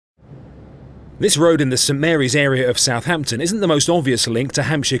This road in the St Mary's area of Southampton isn't the most obvious link to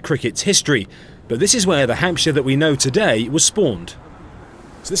Hampshire cricket's history, but this is where the Hampshire that we know today was spawned.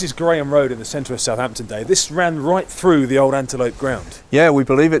 So this is Graham Road in the centre of Southampton, Dave. This ran right through the old Antelope Ground. Yeah, we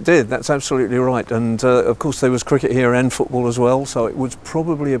believe it did. That's absolutely right. And of course there was cricket here and football as well, so it was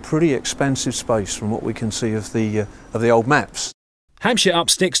probably a pretty expansive space from what we can see of the old maps. Hampshire up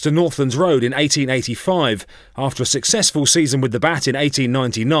sticks to Northlands Road in 1885. After a successful season with the bat in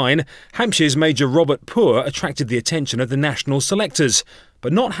 1899, Hampshire's Major Robert Poor attracted the attention of the national selectors,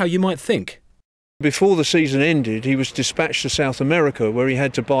 but not how you might think. Before the season ended, he was dispatched to South America, where he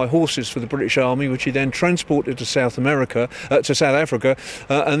had to buy horses for the British Army, which he then transported to South Africa,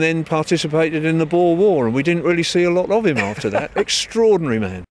 and then participated in the Boer War. And we didn't really see a lot of him after that. Extraordinary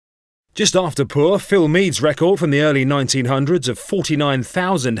man. Just after Poor, Phil Mead's record from the early 1900s of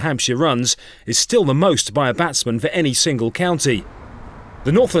 49,000 Hampshire runs is still the most by a batsman for any single county.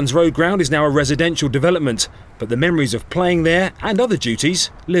 The Northlands Road ground is now a residential development, but the memories of playing there and other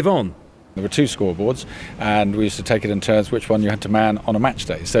duties live on. There were two scoreboards, and we used to take it in turns which one you had to man on a match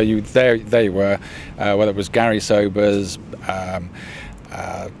day. So there you were, whether it was Gary Sobers,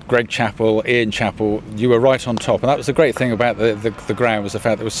 Greg Chappell, Ian Chappell, you were right on top. And that was the great thing about the ground, was the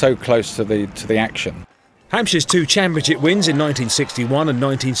fact that it was so close to the action. Hampshire's two championship wins in 1961 and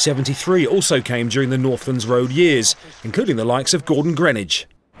 1973 also came during the Northlands Road years, including the likes of Gordon Greenidge.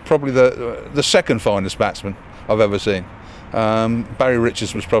 Probably the second finest batsman I've ever seen. Barry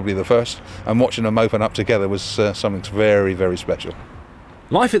Richards was probably the first, and watching them open up together was something very, very special.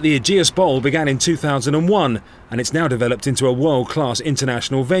 Life at the Ageas Bowl began in 2001, and it's now developed into a world-class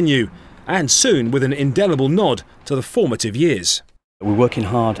international venue, and soon with an indelible nod to the formative years. We're working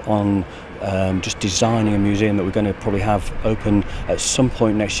hard on just designing a museum that we're going to probably have open at some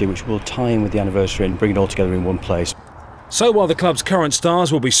point next year, which will tie in with the anniversary and bring it all together in one place. So while the club's current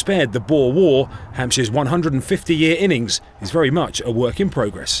stars will be spared the Boer War, Hampshire's 150-year innings is very much a work in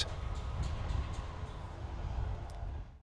progress.